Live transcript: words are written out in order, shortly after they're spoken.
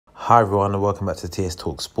Hi everyone and welcome back to TS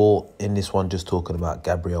Talk Sport. In this one, just talking about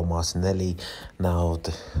Gabriel Martinelli. Now,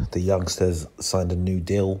 the youngster's signed a new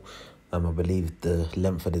deal. I believe the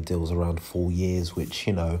length of the deal is around 4 years, which,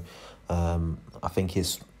 I think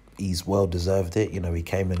he's well deserved it. He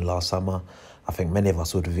came in last summer. I think many of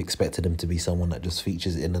us would have expected him to be someone that just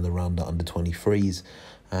features in and around the under-23s.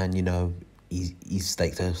 And, he's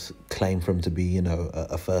staked a claim for him to be,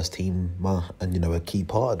 a first teamer and, a key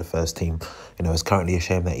part of the first team. It's currently a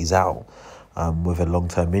shame that he's out with a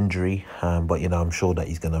long-term injury. But, I'm sure that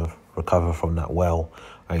he's going to recover from that well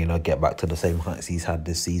and, get back to the same heights he's had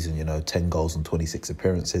this season, 10 goals and 26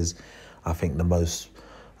 appearances. I think the most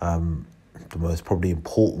probably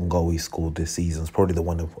important goal he scored this season is probably the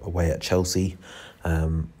one away at Chelsea.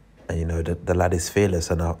 The lad is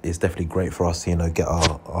fearless, and it's definitely great for us to, get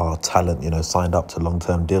our talent, signed up to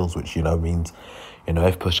long-term deals, which, means,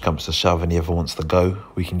 if push comes to shove and he ever wants to go,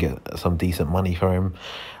 we can get some decent money for him.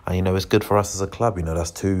 And, it's good for us as a club.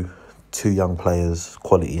 That's two young players,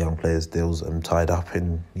 quality young players deals tied up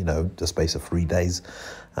in, the space of 3 days.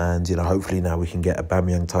 And, hopefully now we can get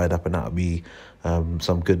Aubameyang tied up, and that'll be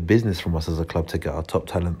some good business from us as a club to get our top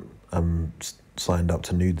talent signed up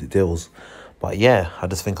to new deals. But yeah, I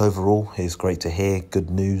just think overall it's great to hear,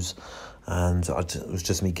 good news, and it was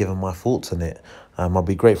just me giving my thoughts on it. I'll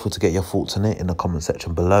be grateful to get your thoughts on it in the comment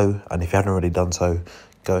section below, and if you haven't already done so,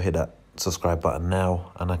 go hit that subscribe button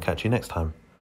now, and I'll catch you next time.